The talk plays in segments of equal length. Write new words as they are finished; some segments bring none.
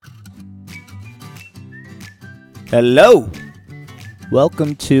Hello.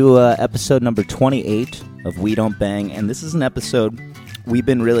 Welcome to episode number 28 of We Don't Bang, and this is an episode we've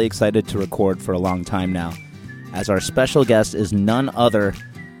been really excited to record for a long time now, as our special guest is none other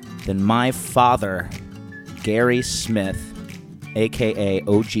than my father, Gary Smith, a.k.a.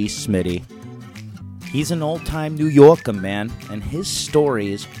 OG Smitty. He's an old-time New Yorker, man, and his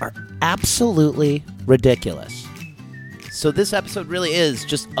stories are absolutely ridiculous. So this episode really is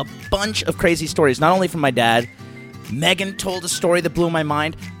just a bunch of crazy stories, not only from my dad. Megan told a story that blew my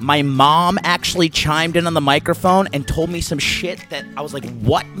mind. My mom actually chimed in on the microphone and told me some shit that I was like,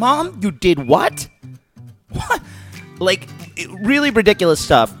 what, Mom? You did what? What? Like, really ridiculous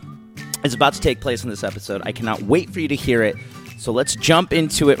stuff is about to take place in this episode. I cannot wait for you to hear it. So let's jump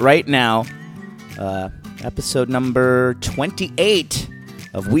into it right now. Episode number 28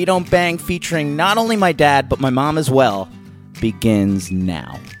 of We Don't Bang, featuring not only my dad, but my mom as well, begins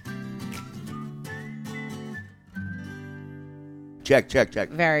now. Check.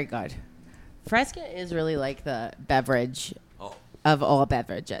 Very good. Fresca is really like the beverage of all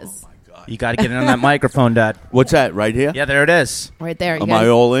beverages. Oh my God. You got to get in on that microphone, Dad. What's that, right here? Yeah, there it is. Right there. Am I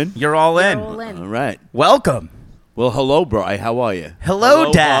all in? You're all in. all in. All right. Welcome. Well, hello, Bri. How are you?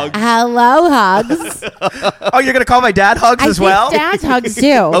 Hello, Dad. Hugs. Hello, Hugs. Oh, you're going to call my dad Hugs as well? Dad's Hugs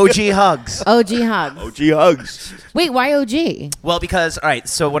too. OG Hugs. OG Hugs. OG Hugs. Wait, why OG? Well, because, all right,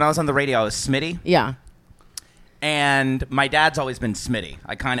 so when I was on the radio, I was Smitty, Yeah. and my dad's always been Smitty.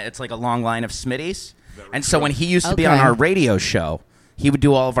 It's like a long line of Smitties. And so when he used to be Okay. on our radio show, he would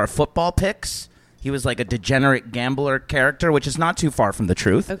do all of our football picks. He was like a degenerate gambler character, which is not too far from the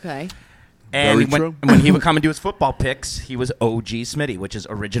truth. Okay. And Very true. when he would come and do his football picks, he was OG Smitty, which is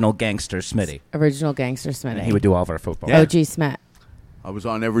original gangster Smitty. Original Gangster Smitty. And he would do all of our football. Yeah. OG Smith. I was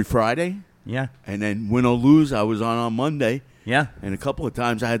on every Friday, Yeah. and then win or lose, I was on Monday. Yeah. And a couple of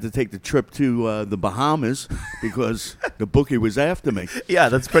times I had to take the trip to the Bahamas because the bookie was after me. Yeah,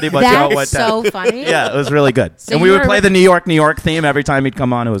 that's pretty much how it That's went so down. funny. Yeah, it was really good. So and we you would were- play the New York theme every time he'd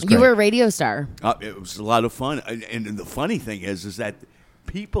come on. It was great. You were a radio star. It was a lot of fun. And the funny thing is that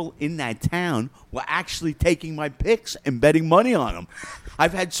people in that town were actually taking my picks and betting money on them.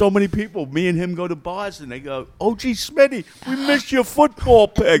 I've had so many people, me and him go to bars, and they go, OG Smitty, we missed your football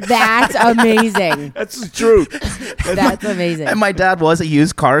picks. That's amazing. That's the truth. That's amazing. And my dad was a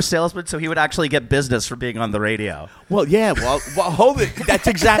used car salesman, so he would actually get business for being on the radio. Well, yeah, well, hold it. That's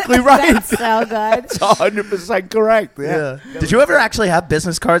exactly right. That's so good. It's 100% correct. Yeah. Did you ever actually have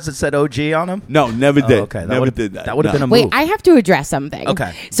business cards that said OG on them? No, never did. Okay, Never did that. That would have been a Wait, move. I have to address something.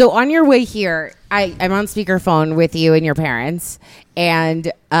 Okay. So on your way here, I'm on speakerphone with you and your parents, and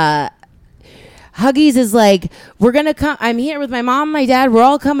Huggies is like, we're going to come. I'm here with my mom, my dad. We're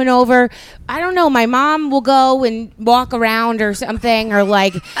all coming over. I don't know. My mom will go and walk around or something, or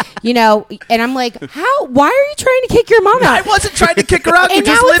like, and I'm like, why are you trying to kick your mom out? I wasn't trying to kick her out. And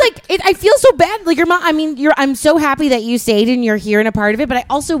now it's like, I feel so bad. Like your mom, I'm so happy that you stayed and you're here and a part of it, but I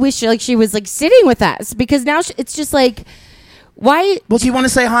also wish she was like sitting with us, because now it's just like, why? Well, do you want to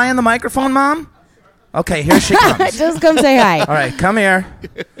say hi on the microphone, Mom? Okay, here she comes. Just come say hi. All right, come here.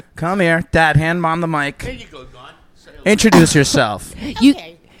 Come here. Dad, hand Mom the mic. There you go, Don. Introduce yourself.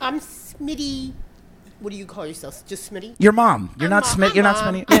 Okay, I'm Smitty. What do you call yourself? Just Smitty? Your mom. You're not Smith. You're not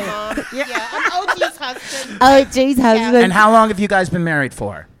Smitty. Yeah, I'm OG's husband. Oh, geez, husband. And how long have you guys been married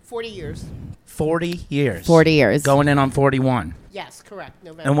for? 40 years. 40 years. 40 years. Going in on 41. Yes, correct.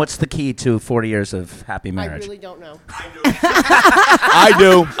 November. And what's the key to 40 years of happy I marriage? really don't know. I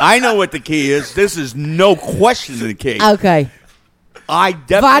do. I know what the key is. This is no question the key. Okay. I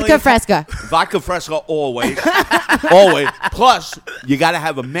definitely Vodka Fresca. Vodka Fresca always. Always. Plus, you got to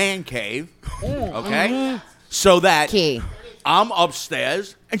have a man cave, okay? So that Key. I'm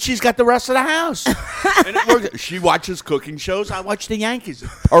upstairs and she's got the rest of the house. And it works. She watches cooking shows. I watch the Yankees.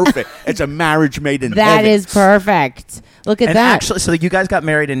 It's perfect. It's a marriage made in That heaven. is perfect. Look at And that. actually, so you guys got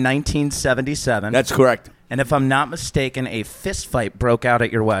married in 1977. That's correct. And if I'm not mistaken, a fist fight broke out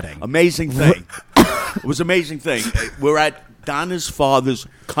at your wedding. Amazing thing. It was an amazing thing. We're at Donna's father's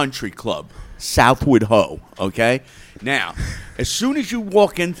country club, Southwood Ho, okay? Now, as soon as you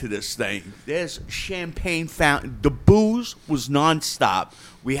walk into this thing, there's champagne fountain. The booze was nonstop.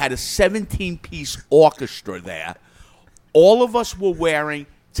 We had a 17-piece orchestra there. All of us were wearing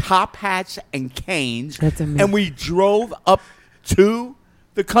top hats and canes. That's amazing. And we drove up to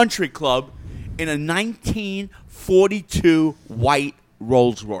the country club in a 1942 white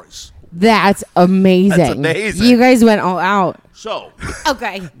Rolls Royce. That's amazing. That's amazing. You guys went all out. So,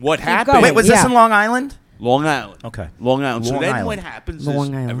 Okay. what Keep happened? going. Wait, was this Yeah. in Long Island? Long Island. Okay. Long Island. So Long then Island. what happens Long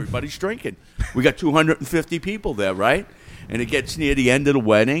is Island. everybody's drinking. We got 250 people there, right? And it gets near the end of the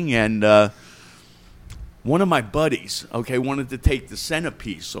wedding, and one of my buddies, okay, wanted to take the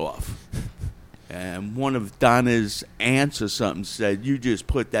centerpiece off. And one of Donna's aunts or something said, "You just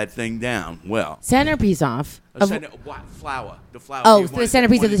put that thing down." Well, Centerpiece off. flower. The flower. Oh, He the wanted-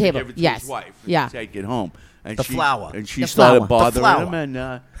 centerpiece of the wanted to table. give it to Yes. his wife and Yeah. take it home. And The flower. And she The started flower. bothering The flower. him,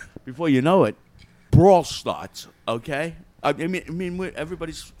 and before you know it, brawl starts. Okay. I mean,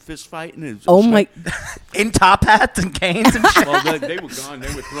 everybody's fist fighting. And Oh my! In top hats and canes and shit. Well, they were gone.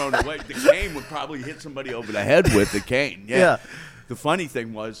 They were thrown away. The cane would probably hit somebody over the head with the cane. Yeah. Yeah. The funny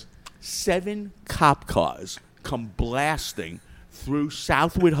thing was, 7 cop cars come blasting through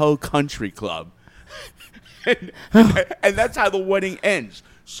Southwood Ho Country Club, and that's how the wedding ends.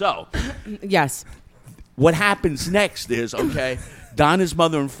 So, Yes. what happens next is, okay, Donna's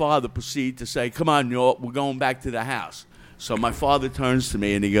mother and father proceed to say, "Come on, we're going back to the house." So my father turns to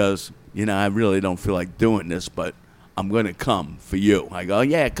me and he goes, "I really don't feel like doing this, but I'm going to come for you." I go,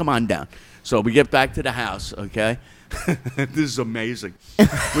 "Yeah, come on down." So we get back to the house, okay? This is amazing.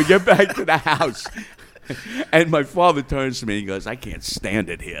 We get back to the house, and my father turns to me and he goes, "I can't stand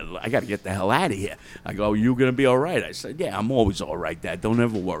it here. I got to get the hell out of here." I go, "You going to be all right?" I said, "Yeah, I'm always all right, Dad. Don't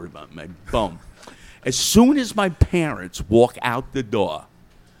ever worry about me." Boom. As soon as my parents walk out the door,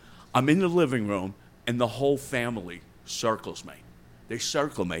 I'm in the living room, and the whole family circles me. They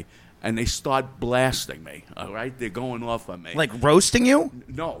circle me, and they start blasting me, all right? They're going off on me. Like roasting you?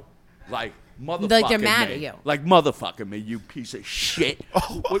 No, like motherfucking Like they're mad me. at you. Like motherfucking me, you piece of shit.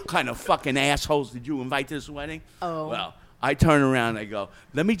 What kind of fucking assholes did you invite to this wedding? Oh. Well, I turn around and I go,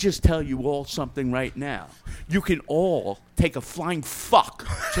 "Let me just tell you all something right now. You can all take a flying fuck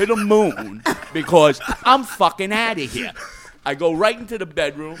to the moon because I'm fucking out of here." I go right into the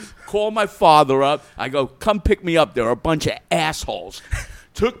bedroom, call my father up. I go, "Come pick me up. There are a bunch of assholes."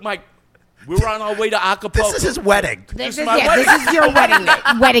 We were on our way to Acapulco. This is his wedding. This is is my yeah. wedding. This is your wedding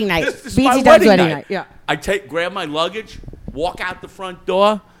night. Wedding night. This is BT my Dub's wedding wedding night. night. Yeah. I grab my luggage, walk out the front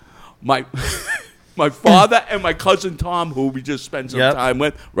door. My my father and my cousin Tom, who we just spent some Yep. time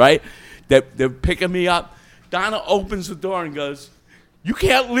with, right? They're picking me up. Donna opens the door and goes, "You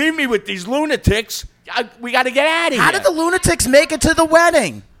can't leave me with these lunatics. We got to get out of here." How did the lunatics make it to the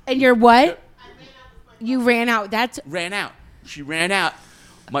wedding? And you're what? You ran out. That's ran out. She ran out.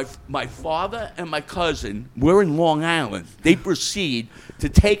 My father and my cousin, we're in Long Island. They proceed to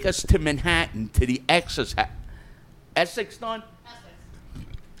take us to Manhattan to the Essex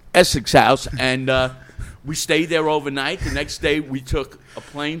house, and we stayed there overnight. The next day, we took a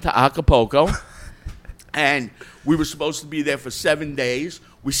plane to Acapulco, and we were supposed to be there for 7 days.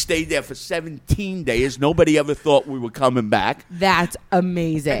 We stayed there for 17 days. Nobody ever thought we were coming back. that's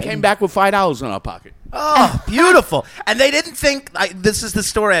amazing. Came back with $5 in our pocket. Oh, beautiful. And they didn't think, this is the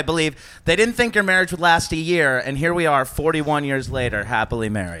story, I believe, they didn't think your marriage would last a year, and here we are 41 years later, happily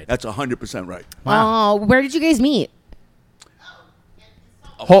married. That's 100% right. Oh, where did you guys meet?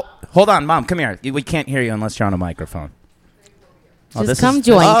 Hold on, Mom, come here. We can't hear you unless you're on a microphone. Just come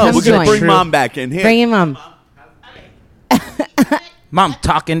join. Oh, Come we're going join. to bring Mom back in here. Bring him on. Mom,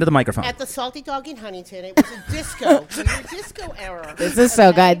 talk into the microphone. At the Salty Dog in Huntington, it was a disco, the new disco era. This is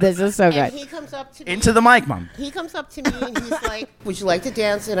so good. This is so And good. he comes up to me. Into the mic, Mom. He comes up to me and he's like, "Would you like to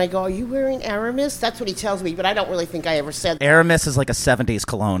dance?" And I go, "Are you wearing Aramis?" That's what he tells me, but I don't really think I ever said that. Aramis is like a 70s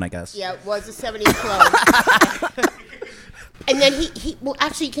cologne, I guess. Yeah, it was a 70s club. And then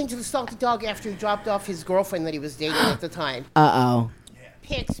he came to the Salty Dog after he dropped off his girlfriend that he was dating at the time. Uh-oh.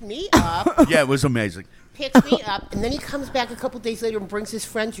 Picks me up, Yeah, it was amazing. and then he comes back a couple days later and brings his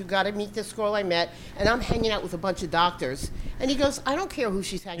friends. "You got to meet this girl I met." And I'm hanging out with a bunch of doctors. And he goes, "I don't care who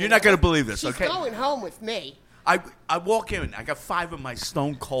she's hanging You're out not gonna with. believe this, She's okay? going home with me." I walk in. I got 5 of my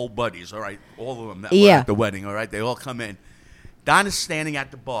stone cold buddies, all right? All of them that were Yeah. at the wedding, all right? They all come in. Donna's standing at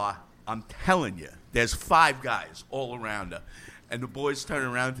the bar. I'm telling you, there's 5 guys all around her. And the boys turn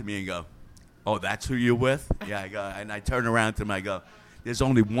around to me and go, "Oh, that's who you're with?" Yeah, I go. And I turn around to them. I go, "There's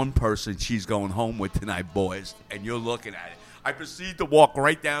only one person she's going home with tonight, boys, and you're looking at it." I proceed to walk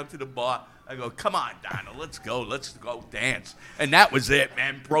right down to the bar. I go, "Come on, Donna, let's go dance." And that was it,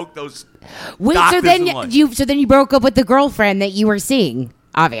 man. Broke those. Wait, so doctors then in lunch. you broke up with the girlfriend that you were seeing,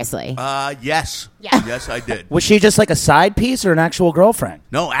 obviously. Yes. Yeah. Yes, I did. Was she just like a side piece or an actual girlfriend?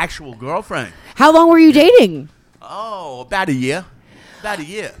 No, actual girlfriend. How long were you dating? Oh, about a year. About a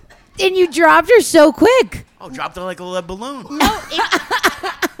year. And you dropped her so quick. Oh, dropped her like a lead balloon. No,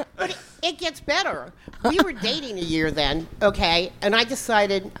 but it gets better. We were dating a year then, okay? And I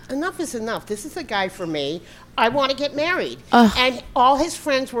decided, enough is enough. This is a guy for me. I want to get married. And all his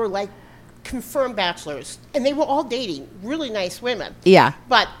friends were like confirmed bachelors. And they were all dating really nice women. Yeah.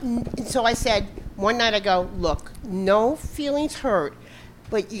 But, and so I said, one night I go, "Look, no feelings hurt,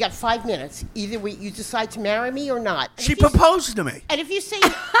 but you got 5 minutes. Either you decide to marry me or not. And She if you- proposed to me. And if you say,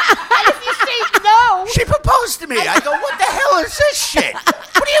 no, She proposed to me. I go, what the hell is this shit?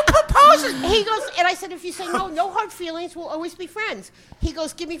 What are you proposing? he goes, and I said, if you say no, no hard feelings, we'll always be friends. He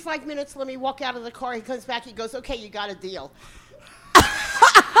goes, give me 5 minutes, let me walk out of the car. He comes back, he goes, okay, you got a deal.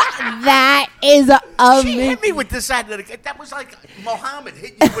 That is She amazing. hit me with this side. That was like Muhammad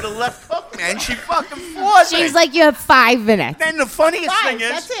hitting you with a left hook, man. She fucking floored me. She's like, you have 5 minutes. Then the funniest Fine, thing is,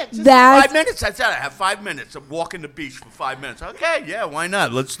 that's it. Just That's 5 minutes. That's it. I have 5 minutes of walking the beach for 5 minutes. Okay, yeah, why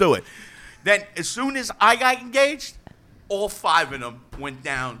not? Let's do it. Then as soon as I got engaged, all 5 of them went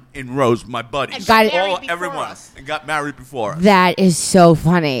down in rows. My buddies, And got married all before everyone, us. and got married before us. That is so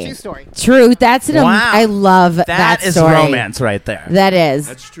funny. True story. True. That's an. Wow. I love that That is story. romance right there. That is.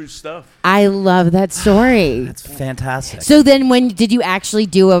 That's true stuff. I love that story. That's fantastic. So then, when did you actually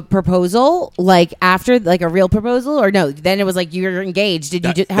do a proposal? Like after, like a real proposal, or no? Then it was like you were engaged. Did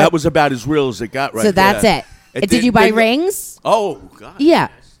you? Just That was about as real as it got right so that's there. it. Did you buy didn't- rings? Oh, God. Yeah.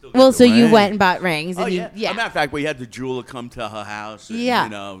 Still got Well, the so you ring. went and bought rings, Oh, and yeah. you, yeah. As a matter of fact, we had the jeweler come to her house. And, Yeah. You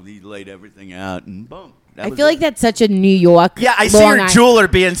know, he laid everything out, and boom. That I was feel like it. that's such a New York. Yeah, I see Long your Island- jeweler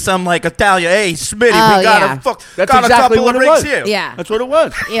being some like Italian. Hey, Smitty, Oh, we got yeah. That's got exactly a couple what of it rings was. here. Yeah. That's what it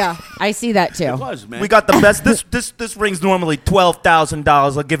was. Yeah, I see that too. It was, man. We got the best. This ring's normally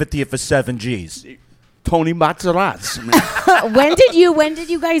 $12,000. I'll give it to you for 7 G's. Tony Mazzarats, man. When did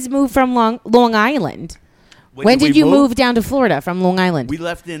you guys move from Long Island? When did we you move down to Florida from Long Island? We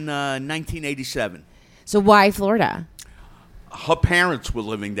left in 1987. So why Florida? Her parents were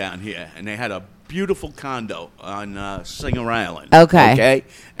living down here, and they had a beautiful condo on Singer Island. Okay. Okay.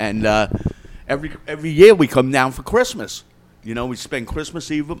 And every year we come down for Christmas. You know, we spend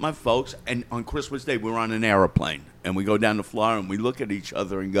Christmas Eve with my folks, and on Christmas Day we're on an airplane, and we go down to Florida, and we look at each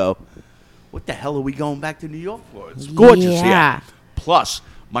other and go, "What the hell are we going back to New York for? It's gorgeous Yeah. here." Plus,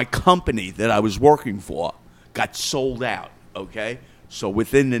 my company that I was working for got sold out. Okay, so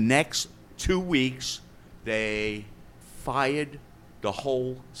within the next 2 weeks, they fired the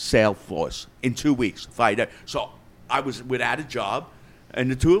whole sales force in 2 weeks. Fired. So I was without a job, and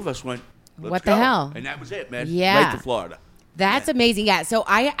the two of us went, "Let's What the go." hell? And that was it, man. Yeah. Right to Florida. That's amazing. Yeah. So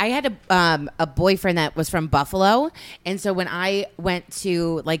I had a boyfriend that was from Buffalo, and so when I went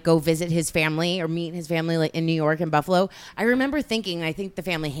to like go visit his family or meet his family like in New York and Buffalo, I remember thinking, I think the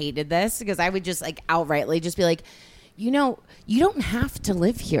family hated this because I would just like outrightly just be like, you know, you don't have to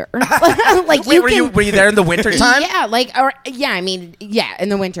live here. Like Wait, were you there in the wintertime? Yeah, like, or yeah, I mean, yeah, in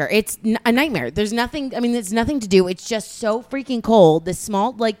the winter, it's a nightmare. There's nothing. I mean, there's nothing to do. It's just so freaking cold. This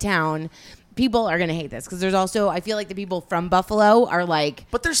small like town. People are gonna hate this because there's also. I feel like the people from Buffalo are like.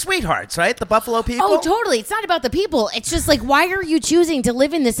 But they're sweethearts, right? The Buffalo people. Oh, totally. It's not about the people. It's just like, why are you choosing to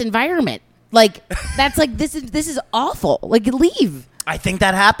live in this environment? Like, that's like this is awful. Like, leave. I think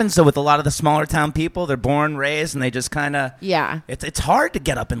that happens though with a lot of the smaller town people. They're born, raised, and they just kind of. Yeah. It's hard to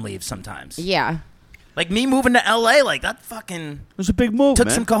get up and leave sometimes. Yeah. Like me moving to LA, like that fucking It was a big move, took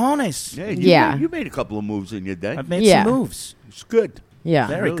man. some cojones. Yeah, Yeah. You made a couple of moves in your day. I've made Yeah. some moves. It's good. Yeah.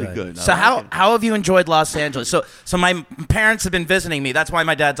 Very Really good. good. I So like it. how have you enjoyed Los Angeles? So my parents have been visiting me. That's why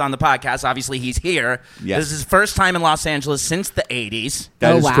my dad's on the podcast. Obviously, he's here. Yes. This is his first time in Los Angeles since the 80s.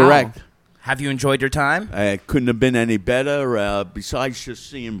 That Oh, is wow. correct. Have you enjoyed your time? It couldn't have been any better. Besides just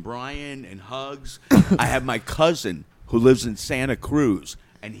seeing Brian and hugs, I have my cousin who lives in Santa Cruz,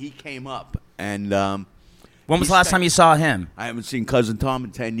 and he came up. And When was the last time you saw him? I haven't seen cousin Tom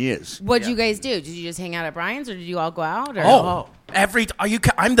in 10 years. What'd you guys do? Did you just hang out at Brian's, or did you all go out? Or? Oh,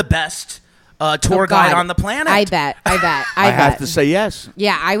 I'm the best tour Oh, guide God. on the planet. I bet. I bet. I bet. have to say yes.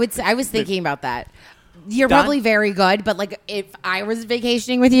 Yeah, I would. I was thinking about that. You're Don? probably very good, but like if I was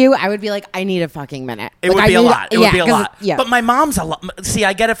vacationing with you, I would be like, I need a fucking minute. It Like, would I be a need- lot. It would be a 'cause- lot. Yeah. But my mom's a lot. See,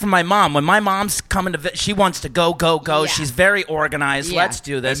 I get it from my mom. When my mom's coming to, she wants to go. Yeah. She's very organized. Yeah. Let's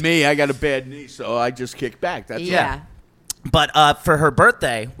do this. And me, I got a bad knee, so I just kick back. That's yeah. it. But for her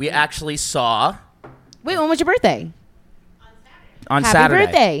birthday, we actually saw Wait, when was your birthday? on Happy Saturday.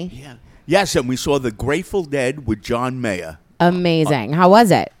 birthday! Yeah. Yes, and we saw the Grateful Dead with John Mayer. Amazing. How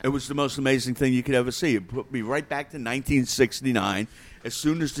was it? It was the most amazing thing you could ever see. It put me right back to 1969. As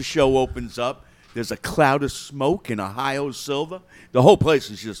soon as the show opens up, there's a cloud of smoke in Ohio Silver. The whole place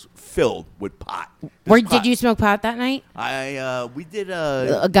is just filled with pot. There's pot. Did you smoke pot that night? We did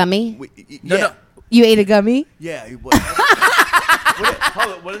A gummy? yeah. no. You ate a gummy? Yeah. What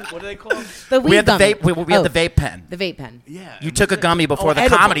do they call them? The We had the gummy. vape. We had Oh, the vape pen. The vape pen. Yeah. You took a gummy before the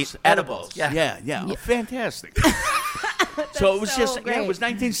edibles, comedy. Edibles. Yeah. Yeah. Oh, fantastic. So it was so just, yeah, great. it was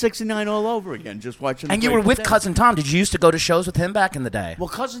 1969 all over again, just watching the And you were Grateful with Dead. Cousin Tom. Did you used to go to shows with him back in the day? Well,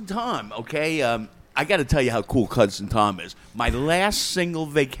 Cousin Tom, okay, I got to tell you how cool Cousin Tom is. My last single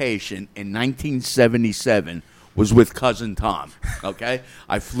vacation in 1977 was with Cousin Tom, okay?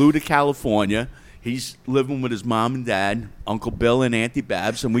 I flew to California. He's living with his mom and dad, Uncle Bill and Auntie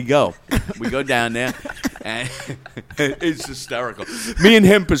Babs, and we go. We go down there, and it's hysterical. Me and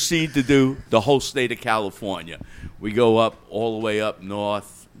him proceed to do the whole state of California. We go up, all the way up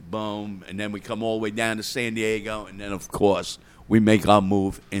north, boom, and then we come all the way down to San Diego, and then, of course, we make our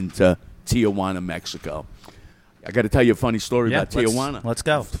move into Tijuana, Mexico. I got to tell you a funny story about Tijuana. Let's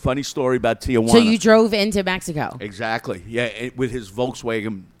go. Funny story about Tijuana. So you drove into Mexico. Exactly. Yeah, with his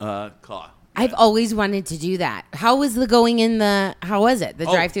Volkswagen car. I've always wanted to do that. How was the going in the? How was it? The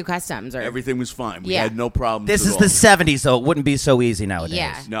drive-through customs or Everything was fine. We Yeah. had no problems. This at is all. the 70s, though. It wouldn't be so easy nowadays.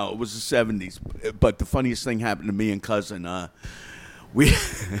 Yeah. No, it was the 70s. But the funniest thing happened to me and Cousin. We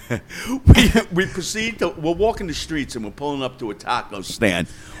we proceed to. We're walking the streets and we're pulling up to a taco stand.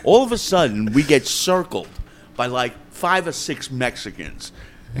 All of a sudden, we get circled by like 5 or 6 Mexicans.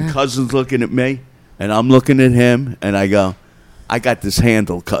 And Cousin's looking at me, and I'm looking at him, and I go, "I got this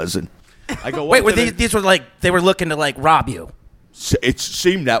handled, Cousin." I go, Wait, "What were did these were like they were looking to like rob you? It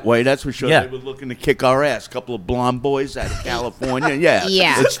seemed that way, that's for sure. Yeah. They were looking to kick our ass. A couple of blonde boys out of California. Yeah.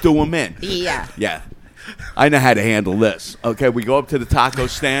 Yeah. Let's do them in. Yeah. Yeah. I know how to handle this. Okay, we go up to the taco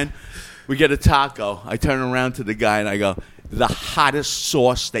stand. We get a taco. I turn around to the guy and I go, "The hottest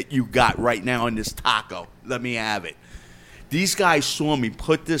sauce that you got right now in this taco. Let me have it." These guys saw me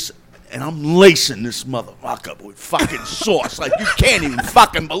put this, and I'm lacing this motherfucker with fucking sauce like you can't even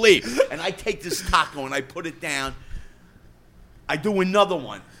fucking believe. And I take this taco and I put it down. I do another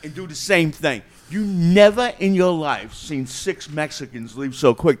one and do the same thing. You never in your life seen 6 Mexicans leave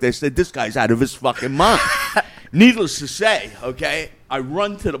so quick. They said, "This guy's out of his fucking mind." Needless to say, okay, I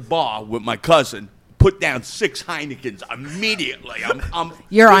run to the bar with my cousin, put down 6 Heinekens immediately.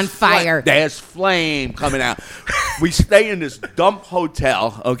 You're on there's flame- fire. There's flame coming out. We stay in this dump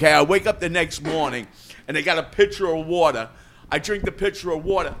hotel, okay? I wake up the next morning, and they got a pitcher of water. I drink the pitcher of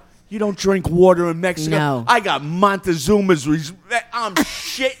water. You don't drink water in Mexico? No. I got Montezuma's. I'm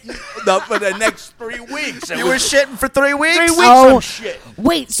shitting for the next 3 weeks. You were shitting for 3 weeks? 3 weeks Oh. I'm shitting.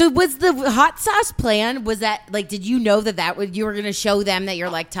 Wait, so was the hot sauce plan? Was that like? Did you know that would you were going to show them that you're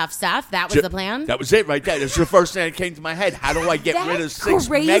like tough stuff? That was the plan. That was it right there. That's the first thing that came to my head. How do I get rid of That's 6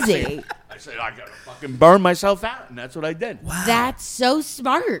 crazy. Mexicans? I said, I got to fucking burn myself out, and that's what I did. That's so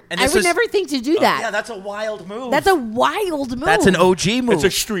smart. And I this would is- never think to do that. Yeah, that's a wild move. That's a wild move. That's an OG move. It's a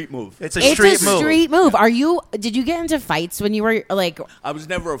street move. It's a It's street a move. street move. Did you get into fights when you were like? I was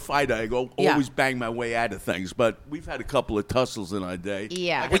never a fighter. I Yeah. always bang my way out of things, but we've had a couple of tussles in our day.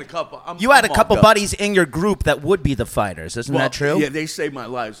 Yeah. I got a couple. You had a I'm couple armed up. buddies in your group that would be the fighters, isn't that true? Yeah, they saved my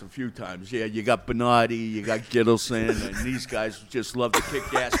lives a few times. Yeah, you got Bernardi, you got Gittleson, and these guys just love to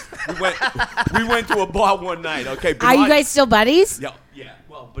kick ass. We went to a bar one night. Okay, Are you Bernardi- guys still buddies? Yeah.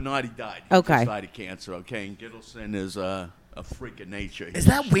 Well, Bernardi died. He Okay. just died of cancer. Okay, and Gittleson is a freak of nature. Is He's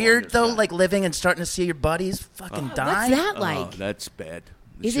that the weird strongest though? guy. Like living and starting to see your buddies fucking die. What's that like? Oh, that's bad.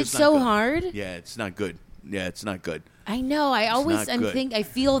 Is It's it just so not good. hard? Yeah, it's not good. Yeah, it's not good. I know. I always not good. I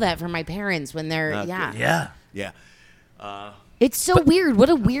feel that from my parents when they're Not yeah. good. Yeah. Yeah. It's so weird. What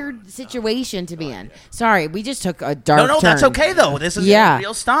a weird situation to be in. Sorry, we just took a dark No, turn. that's okay though. This is Yeah.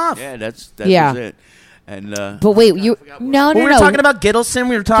 real stuff. Yeah, that Yeah. was it. And But wait, you no. Well, we were talking about Gittleson.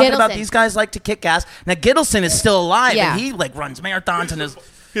 We were talking about Gittleson. these guys like to kick ass. Now Gittleson is still alive, Yeah. and he like runs marathons and is.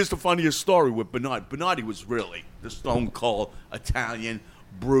 here's the funniest story with Bernardi. Bernardi was really the stone cold Italian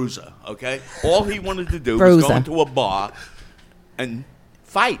bruiser. Okay, all he wanted to do was go Bruiser. into a bar and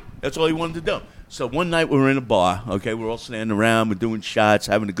fight. That's all he wanted to do. So one night we were in a bar. Okay, we're all standing around, we're doing shots,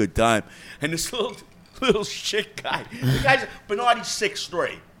 having a good time, and this little shit guy. The guy's Bernardi's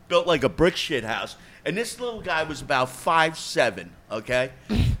 6'3", built like a brick shit house, and this little guy was about 5'7". Okay,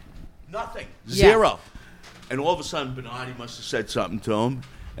 nothing, Yeah. zero. And all of a sudden, Bernardi must have said something to him,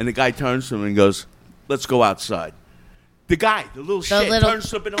 and the guy turns to him and goes, "Let's go outside." The guy, the little shit, turns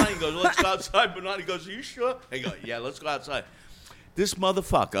to Bernardi and goes, "Let's go outside." Bernardi goes, "Are you sure?" They go, "Yeah, let's go outside." This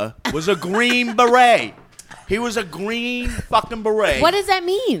motherfucker was a Green Beret. He was a green fucking beret. What does that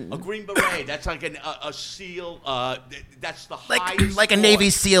mean? A Green Beret. That's like a SEAL. That's the highest. Like a force. Navy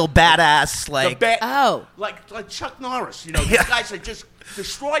SEAL badass. The Like Oh. like Chuck Norris. You know, these guys that just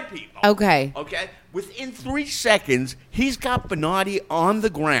destroy people. Okay. Okay. Within 3 seconds, he's got Bernardi on the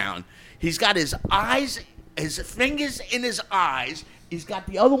ground. He's got his eyes, his fingers in his eyes. He's got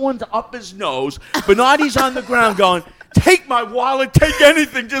the other ones up his nose. Bernardi's on the ground going, "Take my wallet, take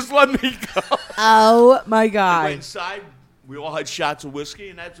anything, just let me go." Oh my We went god. inside. We all had shots of whiskey,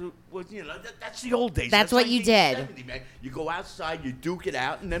 and that's that's the old days. That's what you did. 1970, man. You go outside, you duke it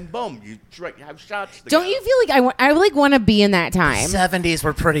out, and then boom, you have shots. Don't you feel like I like want to be in that time? 70s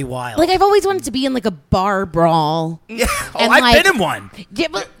were pretty wild. Like I've always wanted to be in like a bar brawl. Yeah. And, I've like- been in one. Yeah,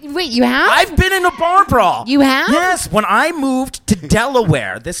 but wait, you have? I've been in a bar brawl. You have? Yes. When I moved to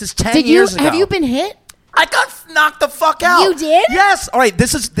Delaware, this is 10 Did you? years ago. Have you been hit? I got knocked the fuck out. You did? Yes. All right.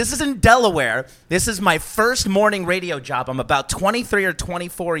 This is in Delaware. This is my first morning radio job. I'm about 23 or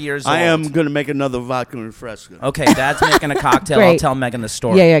 24 years old. I am going to make another vodka and fresca. Okay, Dad's making a cocktail. Great. I'll tell Megan the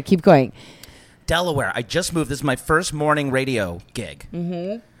story. Yeah. Keep going. Delaware. I just moved. This is my first morning radio gig.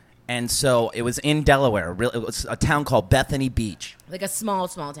 Mm-hmm. And so it was in Delaware. It was a town called Bethany Beach. Like a small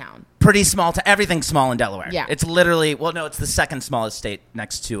town. Pretty small. Everything's small in Delaware. Yeah. It's literally, well, no, it's the second smallest state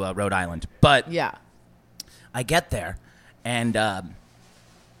next to Rhode Island. But Yeah. I get there, and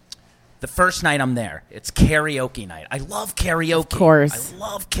the first night I'm there, it's karaoke night. I love karaoke. Of course. I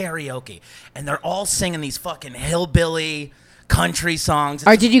love karaoke. And they're all singing these fucking hillbilly country songs.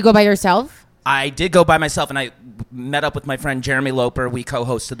 Or did you go by yourself? I did go by myself, and I met up with my friend Jeremy Loper. We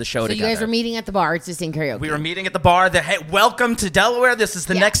co-hosted the show So together. you guys were meeting at the bar to sing karaoke. We were meeting at the bar. Hey, welcome to Delaware. This is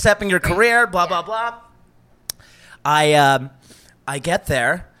the Yeah. next step in your career, blah, blah, blah. I get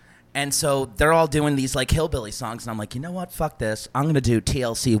there, and so they're all doing these, like, hillbilly songs, and I'm like, you know what? Fuck this. I'm going to do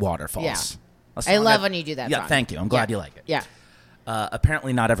TLC Waterfalls. Yeah. A I song love when you do that Yeah, song. thank you. I'm glad Yeah. you like it. Yeah.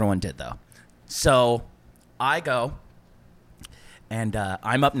 Apparently not everyone did, though. So I go, and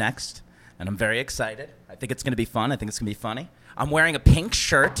I'm up next, and I'm very excited. I think it's going to be fun. I think it's going to be funny. I'm wearing a pink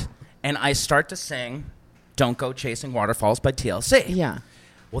shirt, and I start to sing Don't Go Chasing Waterfalls by TLC. Yeah.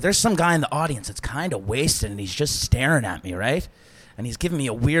 Well, there's some guy in the audience that's kind of wasted, and he's just staring at me, right? And he's giving me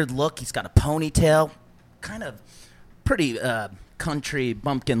a weird look. He's got a ponytail, kind of pretty country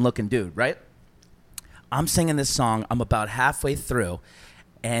bumpkin-looking dude, right? I'm singing this song. I'm about halfway through,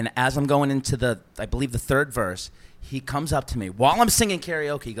 and as I'm going into I believe the third verse, he comes up to me while I'm singing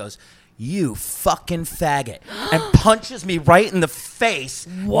karaoke. He goes, "You fucking faggot," and punches me right in the face.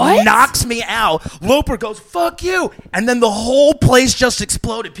 What? Knocks me out. Loper goes, "Fuck you," and then the whole place just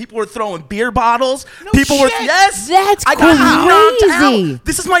exploded. People were throwing beer bottles. People were shit. yes. That's I got knocked crazy. out.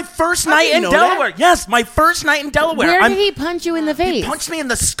 This is my first night didn't in know that. Delaware. Yes, my first night in Delaware. Where I'm- did he punch you in the face? He punched me in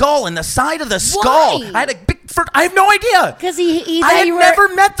the skull, in the side of the skull. Why? I had a big. I have no idea. Because he I thought had you were. never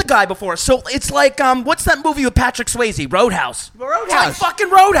met the guy before, so it's like what's that movie with Patrick Swayze? Roadhouse. It's like fucking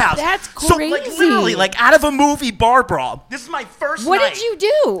Roadhouse. That's So like crazy. literally like out of a movie bar brawl. This is my first What night. did you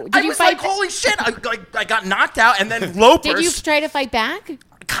do? Did I you was fight? like, holy shit! I got knocked out, and then Loper. Did you try to fight back?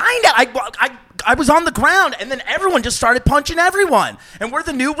 Kinda. I was on the ground, and then everyone just started punching everyone, and we're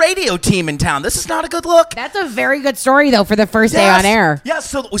the new radio team in town. This is not a good look. That's a very good story though for the first day on air. Yes,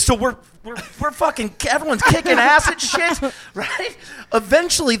 so we're fucking everyone's kicking ass and shit, right?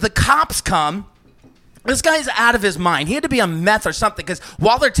 Eventually the cops come. This guy's out of his mind. He had to be on meth or something because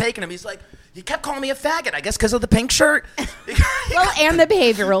while they're taking him, he's like, he kept calling me a faggot, I guess because of the pink shirt. Well, and the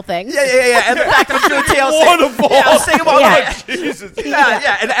behavioral thing. Yeah. And the fact that I'm doing TLC. Wonderful. Yeah, I'm singing Waterfalls. Yeah. Jesus.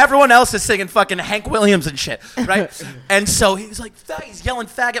 Yeah. And everyone else is singing fucking Hank Williams and shit, right? And so he's like, he's yelling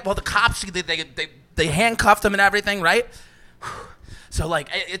faggot while the cops, they handcuffed him and everything, right? So, like,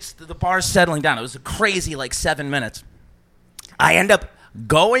 the bar's settling down. It was a crazy, 7 minutes. I end up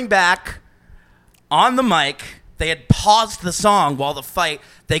going back on the mic. They had paused the song while the fight.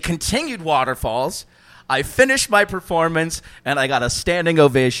 They continued Waterfalls. I finished my performance, and I got a standing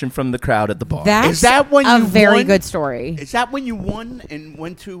ovation from the crowd at the bar. That's Is that when a you very won? good story. Is that when you won and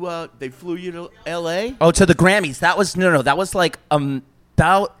went to? They flew you to L.A. Oh, to the Grammys. That was no. That was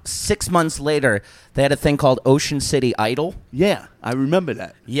about 6 months later. They had a thing called Ocean City Idol. Yeah, I remember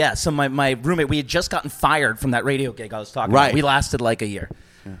that. Yeah. So my roommate, we had just gotten fired from that radio gig I was talking Right. about. We lasted like a year.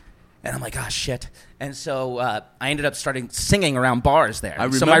 And I'm like, oh, shit. And so I ended up starting singing around bars there. I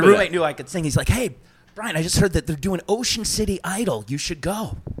So my remember roommate that. knew I could sing. He's like, hey, Brian, I just heard that they're doing Ocean City Idol. You should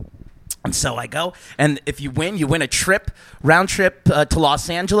go. And so I go. And if you win a round trip to Los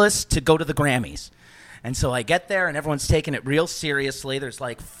Angeles to go to the Grammys. And so I get there, and everyone's taking it real seriously. There's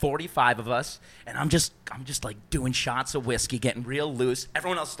 45 of us, and I'm just doing shots of whiskey, getting real loose.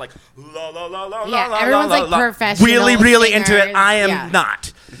 Everyone else is like, la la la la Yeah, la everyone's la, like la. professional really into it. singers. I am Yeah.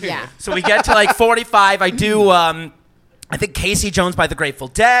 not. Yeah. So we get to 45. I do, I think Casey Jones by the Grateful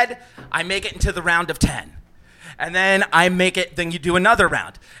Dead. I make it into the round of 10. And then I make it, then you do another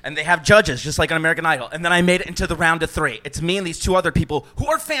round. And they have judges, just like on American Idol. And then I made it into the round of 3. It's me and these 2 other people who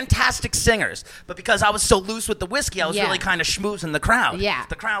are fantastic singers. But because I was so loose with the whiskey, I was Yeah. really kind of schmoozing the crowd. Yeah.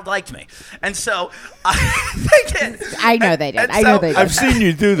 The crowd liked me. And so they did. I know they did. And I know so- they did. I've seen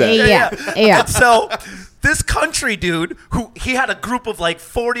you do that. Yeah. And so this country dude who he had a group of like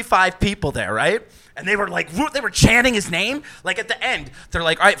 45 people there, right? And they were like, they were chanting his name. Like at the end, they're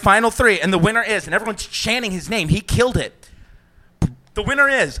like, all right, final 3. And the winner is, and everyone's chanting his name. He killed it. The winner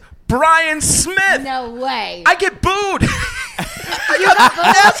is Brian Smith. No way. I get booed.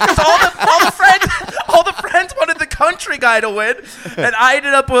 Yes, because all the friends wanted the country guy to win, and I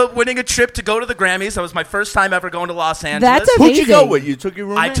ended up winning a trip to go to the Grammys. That was my first time ever going to Los Angeles. That's Who'd you go amazing. with? You took your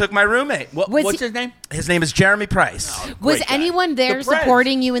roommate? I took my roommate. What's his name? His name is Jeremy Price. Was Great guy. anyone there The Prez.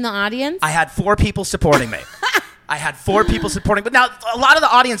 supporting you in the audience? I had 4 people supporting me. But now a lot of the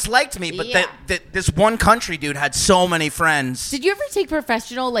audience liked me, but Yeah. this one country dude had so many friends. Did you ever take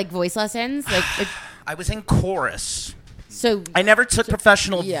professional like voice lessons? Like, I was in chorus. so I never took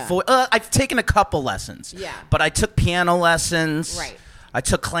professional Yeah. voice. I've taken a couple lessons. Yeah. But I took piano lessons. Right. I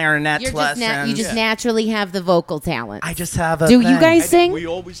took clarinet you're just lessons. you just naturally have the vocal talent. I just have a Do you thing. guys sing? We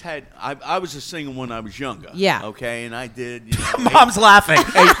always had. I was a singer when I was younger. Yeah. Okay, and I did. Mom's laughing.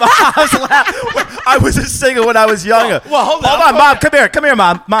 Mom's laughing. I was a singer when I was younger. Well, hold on. Mom. Come here,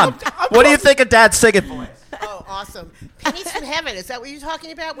 Mom. Mom, what do you think of Dad's singing voice? Oh, awesome. Pennies from Heaven. Is that what you're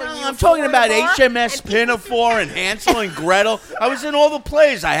talking about? When No, you I'm were talking 4 about and 4? HMS And people- Pinafore and Hansel and Gretel. I was in all the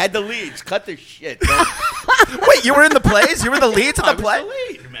plays. I had the leads. Cut the shit. Wait, you were in the plays? You were the leads in I the was play? the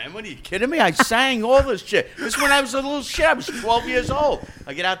lead, man. What are you kidding me? I sang all this shit. This is when I was a little shit. I was 12 years old.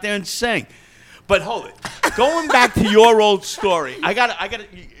 I get out there and sing. But hold it. Going back to your old story, I got it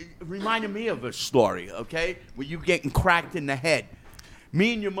reminded me of a story, okay? Where you getting cracked in the head.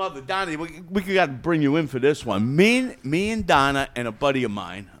 Me and your mother, Donna, we got to bring you in for this one. Me and Donna and a buddy of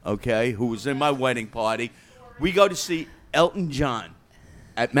mine, okay, who was in my wedding party, we go to see Elton John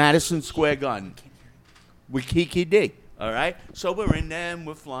at Madison Square Garden with Kiki D, all right? So we're in there and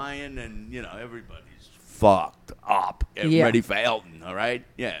we're flying and, everybody's fucked up and Yeah. ready for Elton, all right?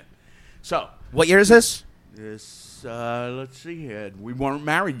 Yeah. So What year is this? let's see here. We weren't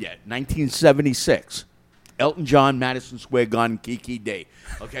married yet. 1976. Elton John, Madison Square Garden, Kiki D.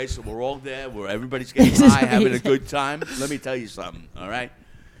 Okay, so we're all there. Everybody's getting This is high, having a amazing. good time. Let me tell you something, all right?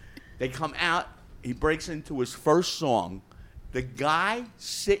 They come out. He breaks into his first song. The guy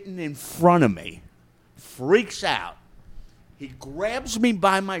sitting in front of me freaks out. He grabs me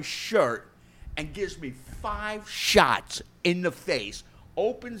by my shirt and gives me 5 shots in the face,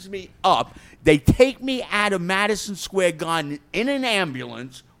 opens me up. They take me out of Madison Square Garden in an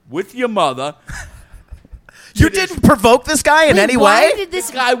ambulance with your mother. You didn't provoke this guy in any why way? did This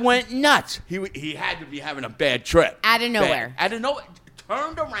this guy went nuts. He had to be having a bad trip. Out of nowhere. Bad. Out of nowhere.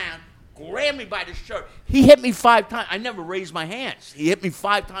 Turned around, grabbed me by the shirt. He hit me 5 times. I never raised my hands. He hit me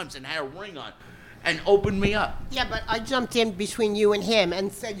 5 times and had a ring on and opened me up. Yeah, but I jumped in between you and him and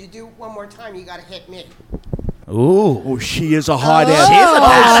said, you do one more time, you got to hit me. Ooh. Oh, she is a hard ass. She is a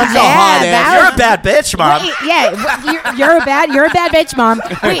bad- She's a hard yeah, ass. You're a bad bitch, Mom. Wait, yeah, you're a bad bitch, Mom.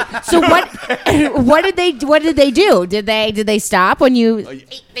 Wait, so what did they do? Did they stop when you?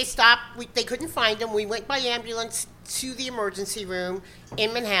 They stopped. They couldn't find him. We went by ambulance to the emergency room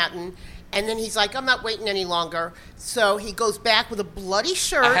in Manhattan. And then he's like, I'm not waiting any longer. So he goes back with a bloody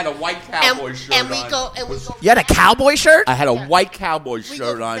shirt. I had a white cowboy shirt and we on. go. You had a cowboy shirt? I had a white cowboy We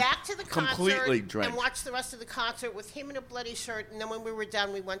shirt go on. back to the concert completely drenched. and watched the rest of the concert with him in a bloody shirt. And then when we were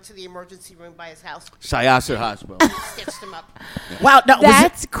done, we went to the emergency room by his house, Syosset Hospital. stitched him up. Wow. Now,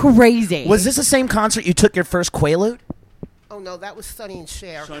 That's crazy. was this the same concert you took your first Quaalude? Oh no, that was Sonny and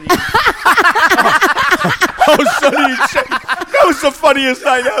Cher. Sonny and Cher. That was the funniest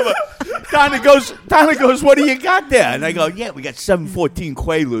night ever. Donna goes, what do you got there? And I go, yeah, we got 714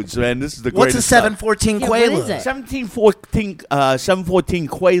 Quaaludes, man. This is the What's a greatest stuff. 714 Yeah, what Quaalude? is it? 714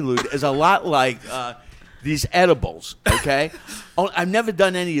 Quaalude is a lot like these edibles, okay? I've never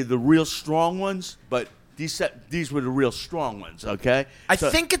done any of the real strong ones, but these were the real strong ones, okay? I So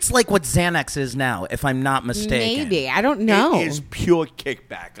think it's like what Xanax is now, if I'm not mistaken. Maybe I don't know. it is pure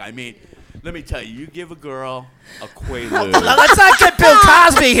kickback. I mean, let me tell you give a girl a Quaalude. Now, let's not get Bill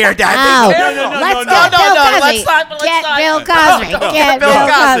Cosby here, Dad. Oh, Be careful. let's no, get Bill Cosby. let's not- Get Bill no, Cosby. no, Get Bill Bill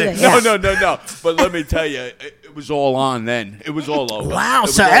Cosby. Cosby. No, Yeah. no. But let me tell you, it was all on then. It was all over. Wow, It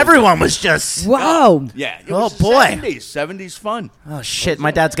was so all over. everyone was just... Whoa. Yeah. It Oh, was the boy. 70s fun. Oh, shit, my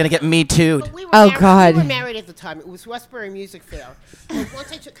dad's going to get me too'd. But we were Oh, married, God. We were married at the time. It was Westbury Music Fair. And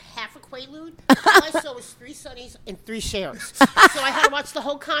once I took half a Quaalude, all I saw was 3 Sonnies and 3 Chers. So I had to watch the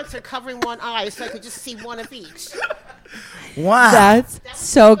whole concert covering one eye so I could just see one of each. Wow. That's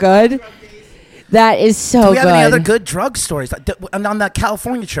so good. That is so Do we have any other good. good drug stories? And on that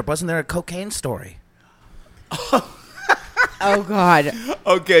California trip, wasn't there a cocaine story? Oh God.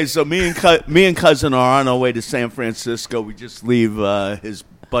 Okay, so me and cousin are on our way to San Francisco. We just leave his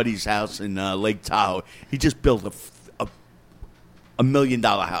buddy's house in Lake Tahoe. He just built a $1 million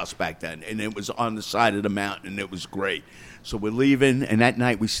house back then, and it was on the side of the mountain, and it was great. So we're leaving, and that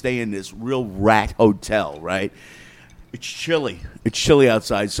night we stay in this real rat hotel, right? It's chilly. It's chilly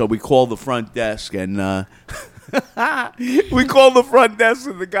outside, so we call the front desk, and we call the front desk,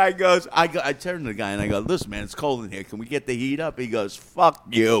 and the guy goes, I turn to the guy, and I go, listen, man, it's cold in here. Can we get the heat up? He goes, fuck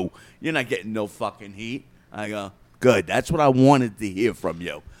you. You're not getting no fucking heat. I go, good. That's what I wanted to hear from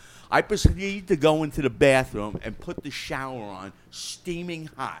you. I proceed to go into the bathroom and put the shower on, steaming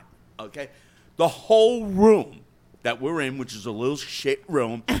hot, okay? The whole room that we're in, which is a little shit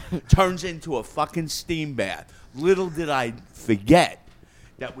room, turns into a fucking steam bath. Little did I forget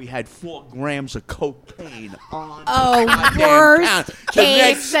that we had 4 grams of cocaine on the goddamn worst counter.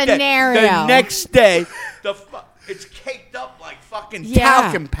 case scenario. The next day, it's caked up like fucking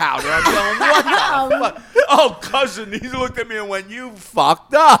talcum powder. I'm going, what the fuck? Oh, cousin, he looked at me and went, you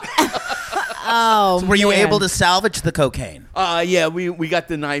fucked up. Oh, Were you able to salvage the cocaine? Yeah, we got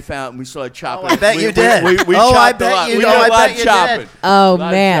the knife out and we started chopping. I bet you did. We Oh, I chopped bet a lot. you We did. did a I lot bet of you chopping. did. Oh, A lot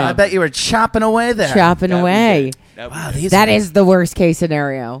of man. I bet you were chopping away there. chopping That was away. it. That was Wow, it. That is the worst case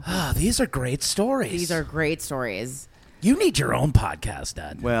scenario. These are great stories. These are great stories. You need your own podcast,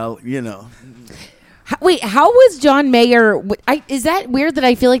 Dad. Well, you know. Wait, how was John Mayer? Is that weird that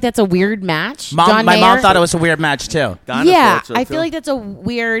I feel like that's a weird match? John My mom Mayer? thought it was a weird match too. Donna Yeah, thought so, I too. feel like that's a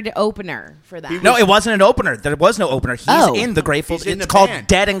weird opener for that. No, it wasn't an opener. There was no opener. He's Oh. in the Grateful. He's in It's the called band.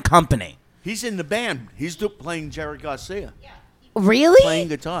 Dead and Company. He's in the band. He's playing Jerry Garcia. Really? Playing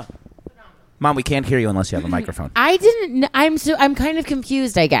guitar. Mom, we can't hear you unless you have a microphone. I didn't. I'm kind of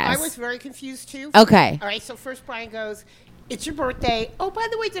confused. I guess. I was very confused too. Okay. All right. So first, Brian goes, "It's your birthday. Oh, by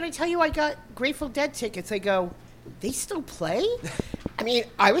the way, did I tell you I got Grateful Dead tickets?" I go, "They still play?" I mean,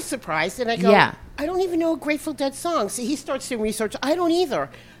 I was surprised, and I go, Yeah. "I don't even know a Grateful Dead song." So he starts doing research. I don't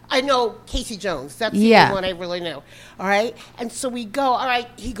either. I know Casey Jones. That's the Yeah. only one I really know. All right. And so we go. All right.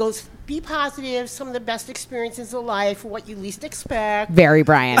 He goes, "Be positive. Some of the best experiences of life. What you least expect." Very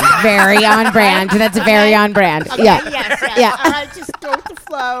Brian. Very on brand. That's very on brand. Okay, Yeah. yes. Yeah. All right, just go with the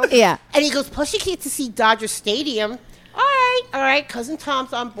flow. Yeah. And he goes, plus you get to see Dodger Stadium. All right. Cousin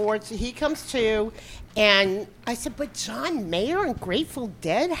Tom's on board, so he comes too. And I said, but John Mayer and Grateful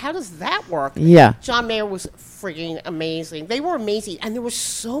Dead, how does that work? Yeah. John Mayer was frigging amazing. They were amazing. And there were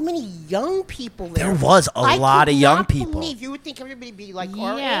so many young people there. There was a I lot could of young not people. believe you would think everybody would be like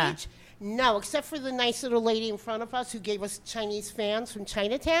our Yeah. age. No, except for the nice little lady in front of us who gave us Chinese fans from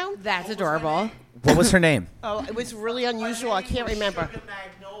Chinatown. That's adorable. What was her name? Oh, it was really unusual. I can't remember.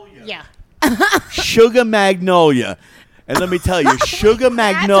 Yeah. Sugar Magnolia. And let me tell you, Sugar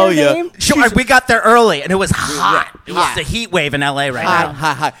Magnolia. name? Sure, we got there early, and it was hot. It was Hot. the heat wave in L.A. right Hi, now.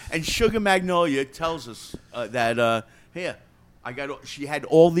 hi, hi. And Sugar Magnolia tells us that here, she had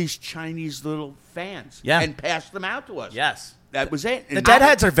all these Chinese little fans. Yeah. And passed them out to us. Yes. That was it. The And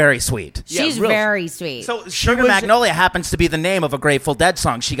Deadheads are very sweet. Yeah, She's really. very sweet. So Sugar was- Magnolia happens to be the name of a Grateful Dead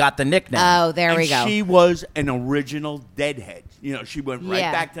song. She got the nickname. Oh, there we go. She was an original Deadhead. You know, she went right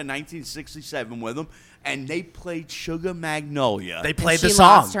Yeah. back to 1967 with them, and they played Sugar Magnolia. They played she the song.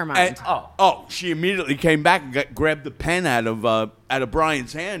 lost her mind. And, she immediately came back and grabbed the pen out of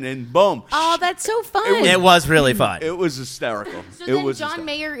Brian's hand, and boom. Oh, that's so fun. It was really fun. It was hysterical. so it then was John hysterical.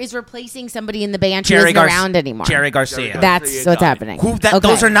 Mayer is replacing somebody in the band who Jerry isn't Gar- around anymore. Jerry Garcia. That's Garcia what's died. happening. Okay. Okay.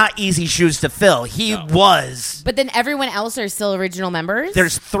 Those are not easy shoes to fill. He was. But then everyone else are still original members?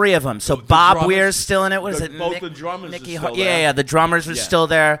 There's 3 of them. So The Bob drummers- Weir's still in it. What is the- it? both the drummers are Mickey still Hart- there. Yeah, the drummers are Yeah. still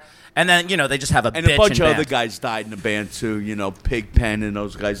there. And then, they just have a And a bunch of band. other guys died in the band too. You know, Pigpen and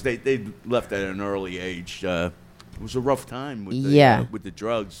those guys. They left at an early age. It was a rough time with the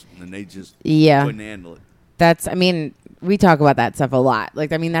drugs, and they just couldn't handle it. We talk about that stuff a lot.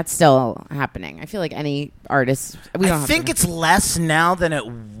 That's still happening. I feel like any artist. I think it's less now than it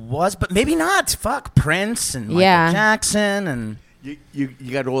was, but maybe not. Fuck Prince and Michael Yeah. Jackson and You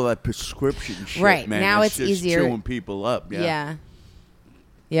got all that prescription shit, Right, man. now It's it's just easier. chewing people up. Yeah.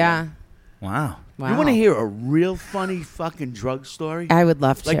 Yeah. wow. Wow. You want to hear a real funny fucking drug story? I would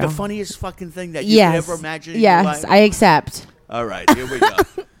love to. Like the funniest fucking thing that you yes. could ever imagine. In Yes, your life? I accept. All right, here we go.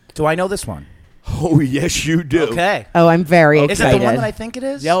 Do I know this one? Oh yes, you do. Okay. Oh, I'm very Is it excited. the one that I think it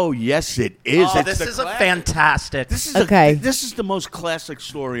is? Oh yes, it is. Oh, It's this the is a classic. fantastic. This is Okay. this is the most classic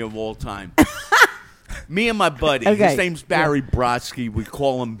story of all time. Me and my buddy. Okay. His name's Barry Brodsky. We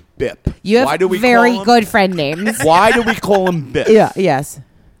call him Bip. You have Why do we very call him? good friend names. Why do we call him Bip? Yeah. Yes.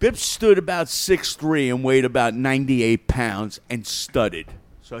 Bip stood about 6'3" and weighed about 98 pounds and studded.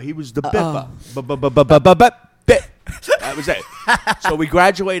 So he was the Bipper. Bip. That was it. So we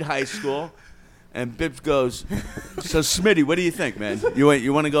graduate high school. And Bibbs goes, so Smitty, what do you think, man? You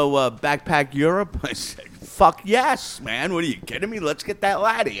want to go backpack Europe? I said, fuck yes, man. What are you kidding me? Let's get that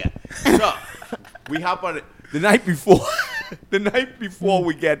out of here. So we hop on it the night before. The night before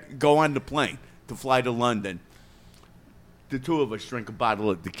we go on the plane to fly to London, the two of us drink a bottle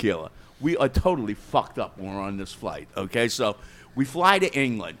of tequila. We are totally fucked up when we're on this flight, okay? So we fly to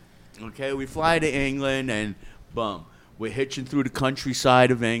England, okay? We fly to England, and boom. We're hitching through the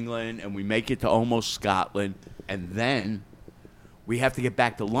countryside of England, and we make it to almost Scotland. And then we have to get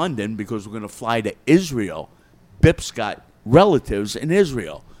back to London because we're going to fly to Israel. Bip's got relatives in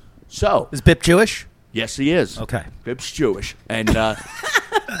Israel. So Is Bip Jewish? yes, he is. Okay. Bip's Jewish. And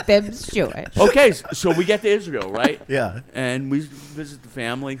Bib's Jewish. okay, so we get to Israel, right? Yeah. And we visit the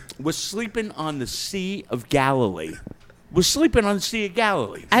family. We're sleeping on the Sea of Galilee. We're sleeping on the Sea of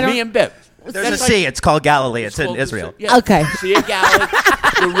Galilee. Me and Bip. There's a sea. It's called Galilee. It's in called Israel. Yeah. Okay. Sea of Galilee,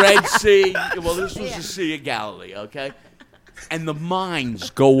 the Red Sea. Well, this was the Sea of Galilee, okay? And the mines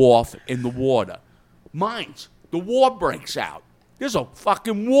go off in the water. Mines. The war breaks out. There's a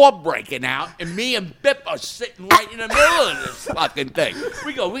fucking war breaking out, and me and Bip are sitting right in the middle of this fucking thing.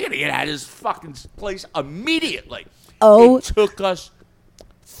 We got to get out of this fucking place immediately. Oh. It took us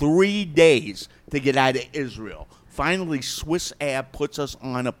 3 days to get out of Israel. Finally, Swiss Air puts us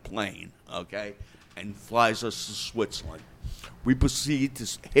on a plane, okay, and flies us to Switzerland. We proceed to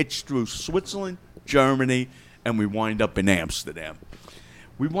hitch through Switzerland, Germany, and we wind up in Amsterdam.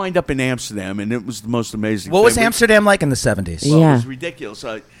 We wind up in Amsterdam, and it was the most amazing What thing. was Amsterdam like in the 70s? Well, Yeah. it was ridiculous.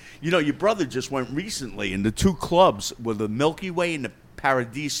 Your brother just went recently, and the two clubs were the Milky Way and the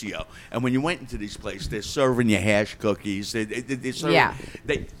Paradiso. And when you went into these places, they're serving you hash cookies. They're serving, Yeah.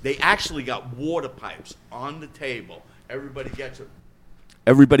 They actually got water pipes on the table. Everybody gets it.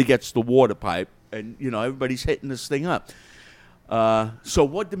 Everybody gets the water pipe, and everybody's hitting this thing up. So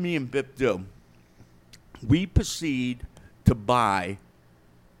what did me and Bip do? We proceed to buy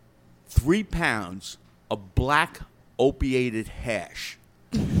 3 pounds of black opiated hash.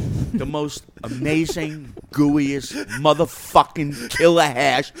 The most amazing, gooeyest, motherfucking killer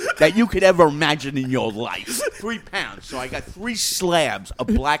hash that you could ever imagine in your life. 3 pounds. So I got 3 slabs of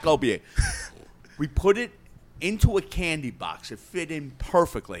black opiate. We put it into a candy box. It fit in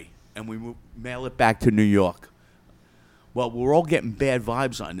perfectly. And we mail it back to New York. Well, we're all getting bad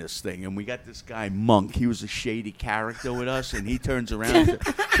vibes on this thing, and we got this guy Monk. He was a shady character with us, and he turns around.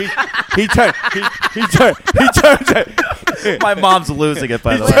 He turns. My mom's losing it,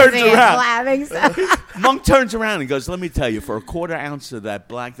 by the He way. turns Losing it, around. laughing stuff. Monk turns around and goes, "Let me tell you, for a quarter ounce of that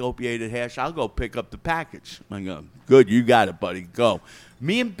black opiated hash, I'll go pick up the package." I go, "Good, you got it, buddy. Go."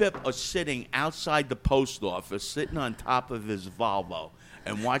 Me and Bip are sitting outside the post office, sitting on top of his Volvo,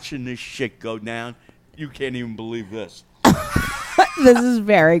 and watching this shit go down. You can't even believe this. This is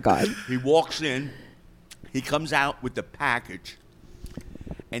very good. He walks in. He comes out with the package.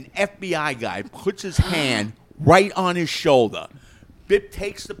 An FBI guy puts his hand right on his shoulder. Bip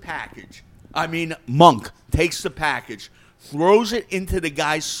takes the package. Monk takes the package, throws it into the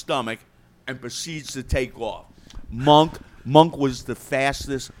guy's stomach, and proceeds to take off. Monk was the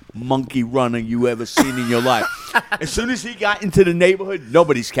fastest monkey runner you ever seen in your life. As soon as he got into the neighborhood,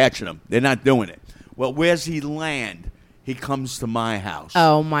 nobody's catching him. They're not doing it. Well, where's he land? He comes to my house.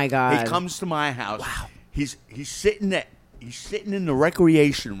 Oh my God. He comes to my house. Wow. He's sitting there. He's sitting in the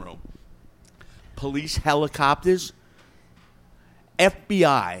recreation room. Police helicopters,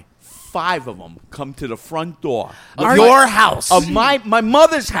 FBI, 5 of them come to the front door Of your house. of my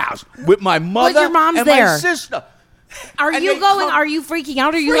mother's house with my mother your mom's and my there. sister. Are And you they going? come- Are you freaking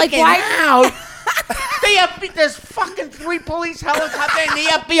out? Are you like, Freaking why? out. There's fucking 3 police helicopters and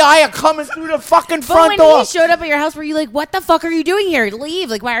the FBI are coming through the fucking But front when door. he showed up at your house, were you like, what the fuck are you doing here? Leave.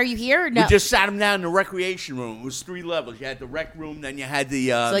 Like, why are you here? No. We just sat him down in the recreation room. It was 3 levels. You had the rec room, then you had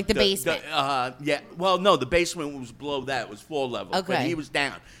the like the basement. yeah. Well, no, the basement was below that. It was 4 levels. But Okay. he was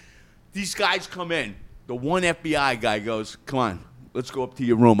down. These guys come in. The one FBI guy goes, "Come on, let's go up to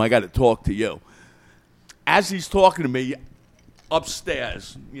your room. I got to talk to you." As he's talking to me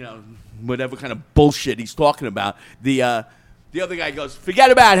upstairs, whatever kind of bullshit he's talking about, the other guy goes,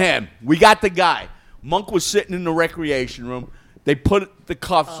 "Forget about him. We got the guy." Monk was sitting in the recreation room. They put the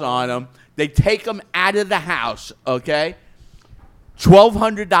cuffs on him. They take him out of the house, okay?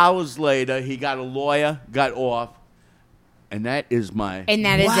 $1,200 later, he got a lawyer, got off, and that is my... And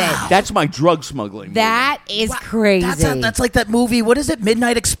that is it. That's my drug smuggling. That is crazy. That's like that movie. What is it?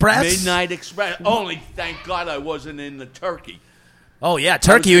 Midnight Express? Midnight Express. Only, thank God I wasn't in the Turkey. Oh yeah,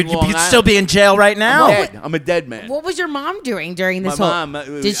 Turkey. in Long You'd Island. still be in jail right now. I'm a dead man. What was your mom doing during this My whole?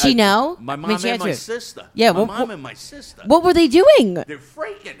 mom. Did she know? My I mean, mom she and had my to. sister. Yeah, my wh- mom wh- and my sister. What were they doing? They're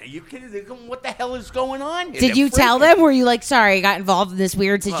freaking. Are you kidding? They're going, what the hell is going on here? Did They're you tell freaking. them? Were you like, sorry, I got involved in this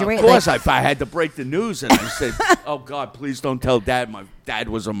weird Well, situation? of course, Like, I had to break the news, and I said, "Oh God, please don't tell Dad. My dad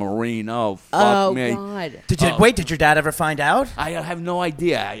was a Marine. Oh fuck oh me." God. Wait, did your dad ever find out? I have no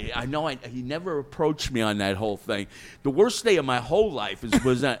idea. I know he never approached me on that whole thing. The worst day of my whole life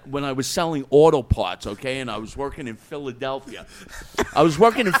was that when I was selling auto parts, okay, and I was working in Philadelphia.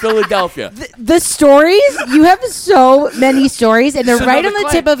 The stories you have so many stories, and they're It's right on another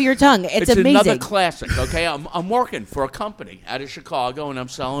the tip of your tongue. It's amazing. another classic, okay? I'm working for a company out of Chicago, and I'm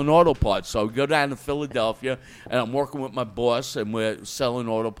selling auto parts. So we go down to Philadelphia, and I'm working with my boss, and we're selling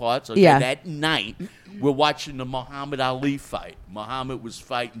auto parts. Okay? Yeah. That night, we're watching the Muhammad Ali fight. Muhammad was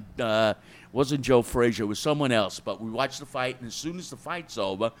fighting, wasn't Joe Frazier, it was someone else. But we watched the fight, and as soon as the fight's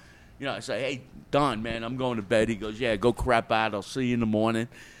over, I say, "Hey, Don, man, I'm going to bed." He goes, "Yeah, go crap out. I'll see you in the morning."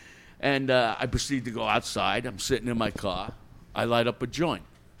 And I proceed to go outside. I'm sitting in my car. I light up a joint,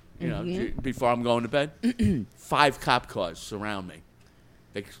 before I'm going to bed. 5 cop cars surround me.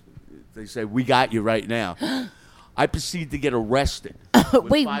 They say, "We got you right now." I proceed to get arrested. with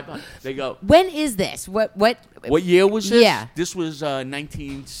Wait. 500. They go, When is this? What? "What year was this?" Yeah. This was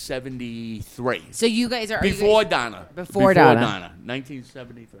 1973. So you guys are Before you guys, Donna. Before Donna.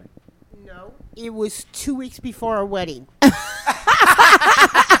 1973. No, it was 2 weeks before our wedding.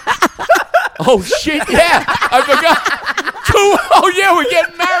 Oh shit! Yeah, I forgot. Oh yeah, we're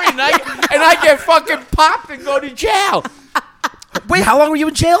getting married, and I get fucking popped and go to jail. Wait, how long were you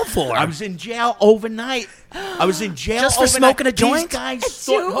in jail for? I was in jail overnight. I was in jail Just for overnight. smoking a joint? These guys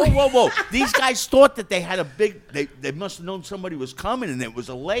thought, whoa. These guys thought that they had a big. They must have known somebody was coming, and it was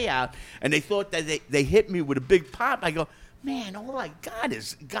a layout, and they thought that they hit me with a big pop. I go, "Man, all I got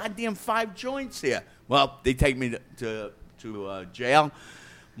is goddamn 5 joints here." Well, they take me to jail.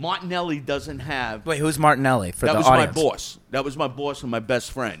 Martinelli doesn't have. Wait, who's Martinelli for That the was audience? my boss. That was my boss and my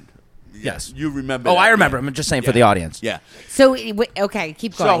best friend. Yes. You remember Oh, that, I remember. yeah. I'm just saying for Yeah. the audience. Yeah. So okay,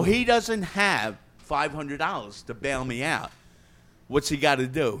 keep going. So he doesn't have $500 to bail me out. What's he got to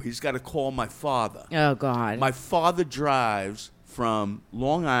do? He's got to call my father. Oh God. My father drives from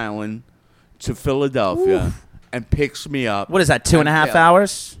Long Island to Philadelphia and picks me up. What is that? 2.5 Yeah.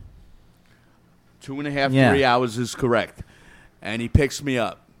 hours? 2.5, Yeah. 3 hours is correct. And he picks me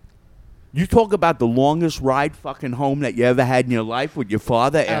up. You talk about the longest ride fucking home that you ever had in your life with your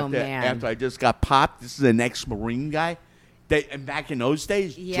father man. after I just got popped. This is an ex-Marine guy. And back in those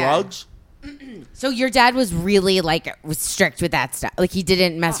days, Yeah. drugs. So your dad was really was strict with that stuff. Like he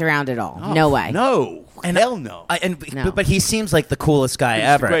didn't mess around at all. Oh, no way. No. Hell no. No. But he seems like the coolest guy He's the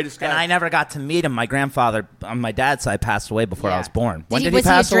ever. greatest guy. And I never got to meet him. My grandfather on my dad's side passed away before I Yeah. was born. When did was he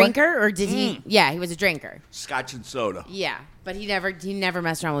pass he a away? drinker or did he? Yeah, he was a drinker. Scotch and soda. Yeah, but he never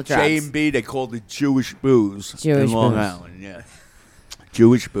messed around with drugs. J&B, they called it Jewish booze Jewish in Long booze. Island. Yeah.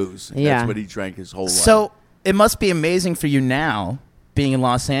 Jewish booze. Yeah. That's what he drank his whole life. So it must be amazing for you now, being in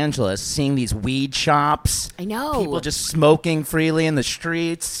Los Angeles, seeing these weed shops. I know. People just smoking freely in the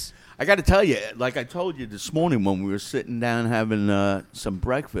streets. I got to tell you, like I told you this morning when we were sitting down having some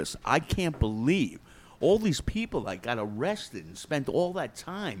breakfast, I can't believe all these people that got arrested and spent all that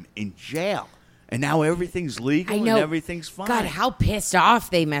time in jail. And now everything's legal I know. and everything's fine. God, how pissed off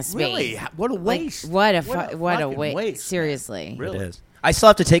they must Really? be. What a Like, waste. what a fucking waste. waste. Seriously. Really? It is. I still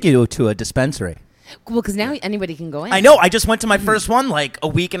have to take you to a dispensary. Well, because now anybody can go in. I know. I just went to my first one like a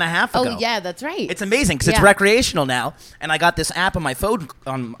week and a half ago. Oh yeah, that's right. It's amazing because it's Yeah. recreational now, and I got this app on my phone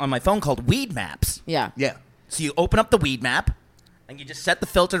on my phone called Weed Maps. Yeah. Yeah. So you open up the Weed Map, and you just set the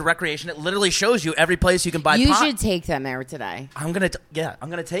filter to recreation. It literally shows you every place you can buy You pot. should take them there today. I'm gonna take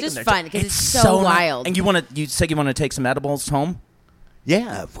Just them there. fun, 'cause it's so nice. wild. And you said you want to take some edibles home.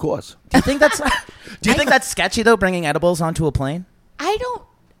 Yeah, of course. Do you think that's that's sketchy though? Bringing edibles onto a plane?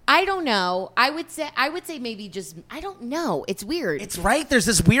 I don't know. I would say maybe just I don't know. It's weird. It's right. There's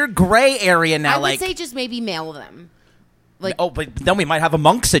this weird gray area now. I would like, say just maybe mail them. Like oh, but then we might have a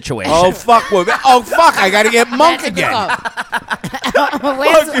monk situation. Oh, fuck. I got to get Monk again.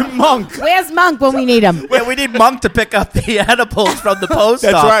 Fucking Monk. Where's Monk when we need him? Yeah, we need Monk to pick up the edibles from the post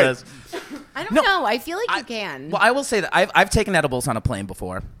That's right. office. I don't know. I feel like you can. Well, I will say that I've taken edibles on a plane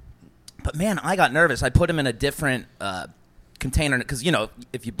before, but man, I got nervous. I put them in a different container because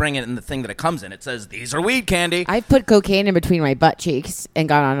if you bring it in the thing that it comes in, it says these are weed candy. I've put cocaine in between my butt cheeks and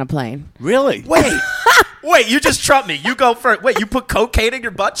got on a plane. Really? Wait, you just trumped me. You go first. Wait, you put cocaine in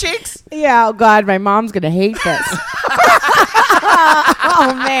your butt cheeks? Yeah, oh God, my mom's gonna hate this.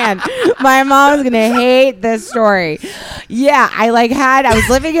 Oh man, my mom's gonna hate this story. Yeah, I was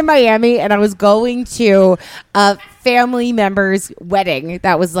living in Miami and I was going to a family member's wedding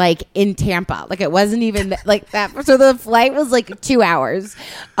that was like in Tampa. Like it wasn't even like that. So the flight was like 2 hours.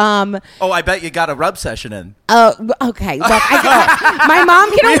 Oh, I bet you got a rub session in. Okay. Look, my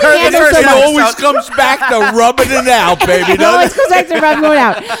mom can only handle so It much. always comes back to rubbing it out, baby. It always goes back to rubbing it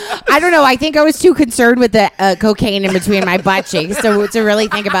out. I don't know. I think I was too concerned with the cocaine in between my butt cheeks to really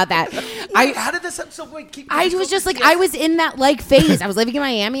think about that. How did this episode keep? I was just like, I was in that like phase. I was living in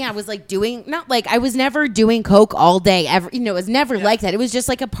Miami. I was like I was never doing coke all day ever. You know, it was never like that. It was just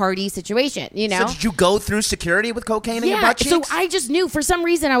like a party situation, you know? So did you go through security with cocaine in your butt cheeks? So I just knew for some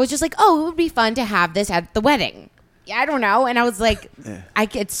reason I was just like, oh, it would be fun to have this at the wedding. Yeah, I don't know. And I was like,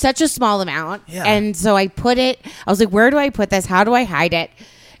 it's such a small amount. Yeah. And so I was like, where do I put this? How do I hide it?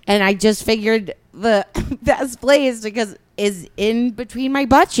 And I just figured the best place is in between my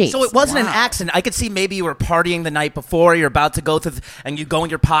butt cheeks. So it wasn't an accident. I could see maybe you were partying the night before. You're about to go through, and you go in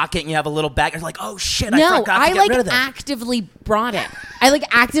your pocket and you have a little bag. You're like, oh shit, I forgot to get rid of that. Actively brought it. I like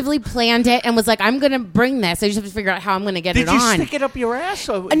actively planned it and was like, I'm gonna bring this. I just have to figure out how I'm gonna get it on. Did you stick it up your ass?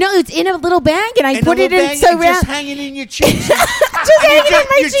 Or? No, it's in a little bag, and I put it in so just hanging in your cheeks. just hanging in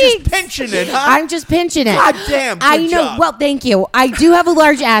my You're cheeks. just pinching it, huh? I'm just pinching it. God damn, good I know. job. Well, thank you. I do have a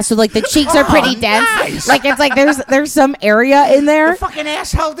large ass, so like the cheeks are pretty dense. Nice. Like it's like there's some area in there. The fucking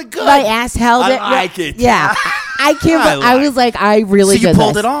ass held it good. My ass held it. I like it. Yeah. I can't. I was like, I really So you did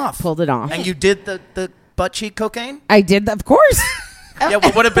pulled this. it off. Pulled it off. And you did the butt cheek cocaine? I did, of course. Yeah,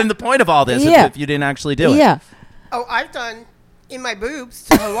 what would have been the point of all this Yeah. if you didn't actually do it? Yeah. Oh, I've done in my boobs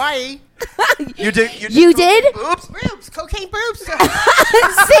to Hawaii. You did? You did? Boobs, cocaine boobs. See,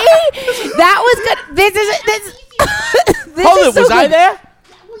 that was good. This is Hold is it. so Was I good. there?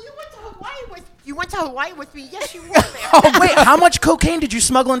 Well, you went to Hawaii with me. Yes, you were there. Oh, wait, how much cocaine did you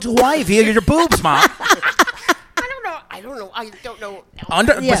smuggle into Hawaii via your boobs, Mom? I don't know.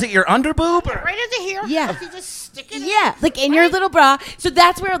 Yeah. Was it your under boob? Or? Right under here. Yeah. If you just stick it. Yeah, like in your little bra. So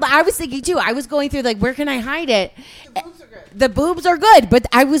that's where I was thinking too. I was going through like, where can I hide it? The boobs are good. The boobs are good, but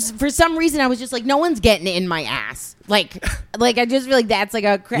I was for some reason I was just like, no one's getting it in my ass. Like I just feel like that's like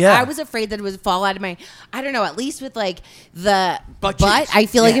a. Yeah. I was afraid that it would fall out of my. I don't know. At least with like the Butt butt, cheeks. I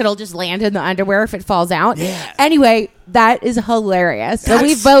feel like Yeah. it'll just land in the underwear if it falls out. Yeah. Anyway, that is hilarious. So we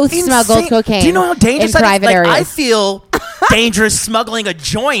That's both insane. smuggled cocaine. Do you know how dangerous in that is? private Like, areas? I feel dangerous smuggling a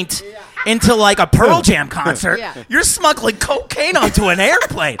joint into like a Pearl Jam concert. Yeah. You're smuggling cocaine onto an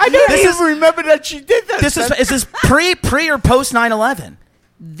airplane. I didn't This even remember that she did that. is this pre or post 9/11?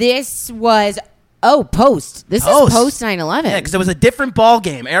 This was post. This Post. is post 9/11. Yeah, because it was a different ball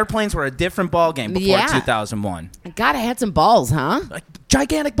game. Airplanes were a different ball game before Yeah. 2001. God, I had some balls, huh? Like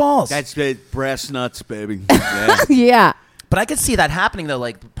gigantic balls. That's brass nuts, baby. Yeah. Yeah. But I could see that happening though,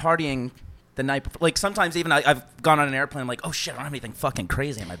 like partying the night before. Like sometimes even I've gone on an airplane, I'm like, oh shit, I don't have anything fucking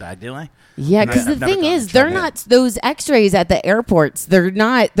crazy in my bag, do I? Yeah, because I've the never thing gotten in is, they're trouble. not those X-rays at the airports. They're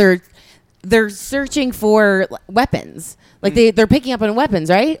not. They're searching for weapons. Like they're picking up on weapons,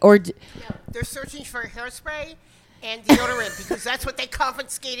 right? Or They're searching for hairspray and deodorant because that's what they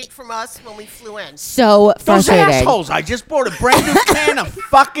confiscated from us when we flew in. so Those frustrating. assholes. I just bought a brand new can of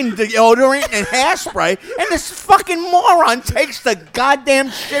fucking deodorant and hairspray, and this fucking moron takes the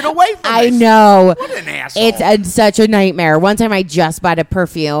goddamn shit away from I me. know. What an asshole. It's such a nightmare. One time I just bought a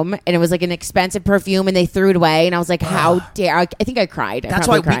perfume and it was like an expensive perfume and they threw it away and I was like, how dare I think I cried. That's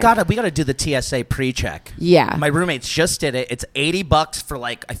why probably cried. we gotta do the TSA pre-check. Yeah. My roommates just did it. It's $80 for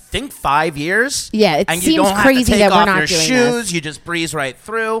like I think 5 years. Yeah, it and you seems don't have crazy to take that we're off not your doing shoes. this. You just breeze right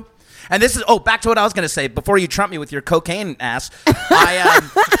through. And this is back to what I was gonna say before you trump me with your cocaine ass.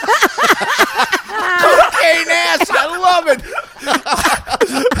 Cocaine ass. I love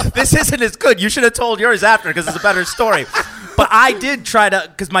it. This isn't as good. You should have told yours after because it's a better story. But I did try to,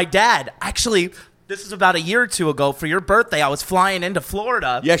 because my dad, actually, this is about a year or two ago, for your birthday, I was flying into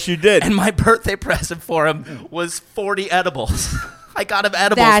Florida. Yes, you did. And my birthday present for him was 40 edibles. I got him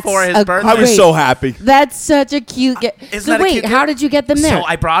edibles That's for his a birthday. I was Wait. so happy. That's such a cute gift. Isn't So that a wait, cute how gift? did you get them there? So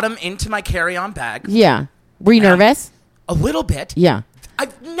I brought him into my carry-on bag. Yeah. Were you nervous? A little bit. Yeah.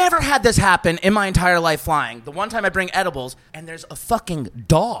 I've never had this happen in my entire life flying. The one time I bring edibles, and there's a fucking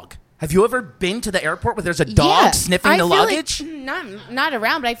dog. Have you ever been to the airport where there's a dog Yeah. sniffing I the feel like- luggage? not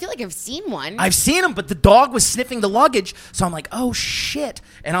around, but I feel like I've seen one. I've seen him, but the dog was sniffing the luggage. So I'm like, oh, shit.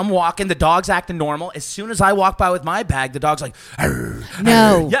 And I'm walking. The dog's acting normal. As soon as I walk by with my bag, the dog's like, arr,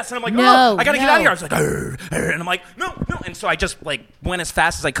 No. arr. Yes. And I'm like, No, oh, I got to get no. out of here. I was like, arr, arr. And I'm like, no. And so I just like went as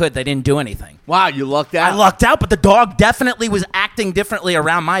fast as I could. They didn't do anything. Wow, you lucked out. I lucked out, but the dog definitely was acting differently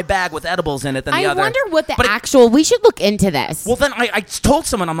around my bag with edibles in it than the I other. wonder what the But actual. We should look into this. well, then I told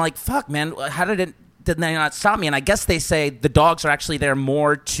someone, I'm like, fuck, man, how did they not stop me? And I guess they say the dogs are actually there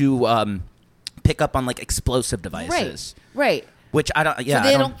more to pick up on like explosive devices. Right. Which I don't. Yeah, So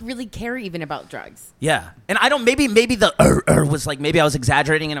they I don't really care even about drugs. Yeah, and I don't. Maybe the was like maybe I was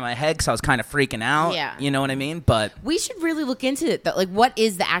exaggerating it in my head because I was kind of freaking out. Yeah. You know what I mean? But We should really look into it though. Like, what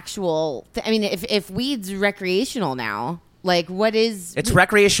is the actual? I mean, if weed's recreational now, like, what is? it's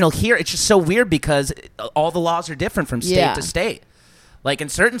recreational here. It's just so weird because all the laws are different from state Yeah. to state. Like in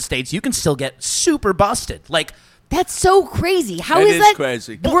certain states, you can still get super busted. Like. That's so crazy. How It is is that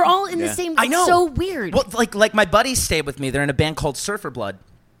crazy. We're all in the Yeah. same. I know. It's so weird. Well, like my buddies stayed with me. They're in a band called Surfer Blood,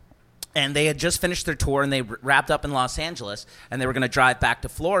 and they had just finished their tour and they wrapped up in Los Angeles, and they were going to drive back to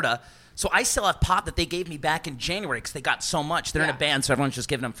Florida. So I still have pot that they gave me back in January because they got so much. They're in a Yeah. band, so everyone's just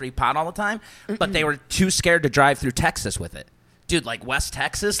giving them free pot all the time. But they were too scared to drive through Texas with it. Dude, like West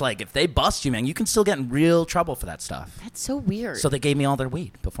Texas, like if they bust you, man, you can still get in real trouble for that stuff. That's so weird. So they gave me all their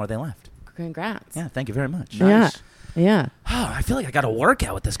weed before they left. Congrats. Yeah, thank you very much. Yeah. Oh, I feel like I got to work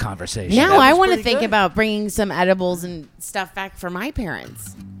out with this conversation. Now That I was want to pretty think good. about bringing some edibles and stuff back for my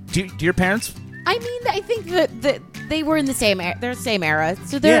parents. Do your parents? I mean, I think that they were in the same they're the same era,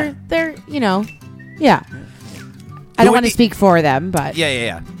 so they're yeah. I don't would want to be- speak for them, but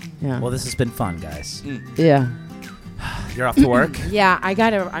Yeah. yeah. Well, this has been fun, guys. yeah. You're off to work? Yeah, I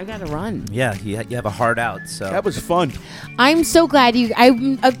gotta run. Yeah, you have a hard out. So That was fun. I'm so glad you.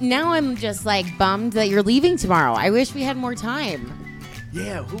 Now I'm just like bummed that you're leaving tomorrow. I wish we had more time.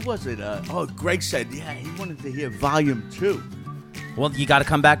 Yeah, who was it? Greg said, yeah, he wanted to hear volume 2. well, you got to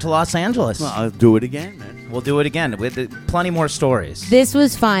come back to Los Angeles. Well, I'll do it again, man. We'll do it again with plenty more stories. This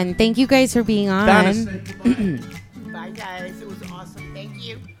was fun. Thank you guys for being on. Bye, guys. It was awesome. Thank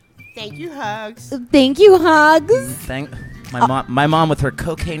you. Thank you, Hugs. Thank you, hugs. Thank my mom with her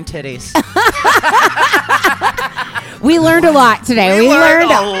cocaine titties. We learned a lot today. We learned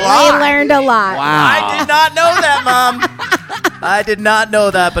a We lot. learned a lot. I did not know that, Mom. I did not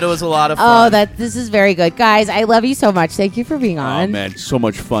know that, but it was a lot of fun. Oh, this is very good, guys. I love you so much. Thank you for being on. Oh, man, so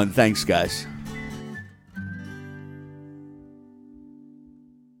much fun. Thanks, guys.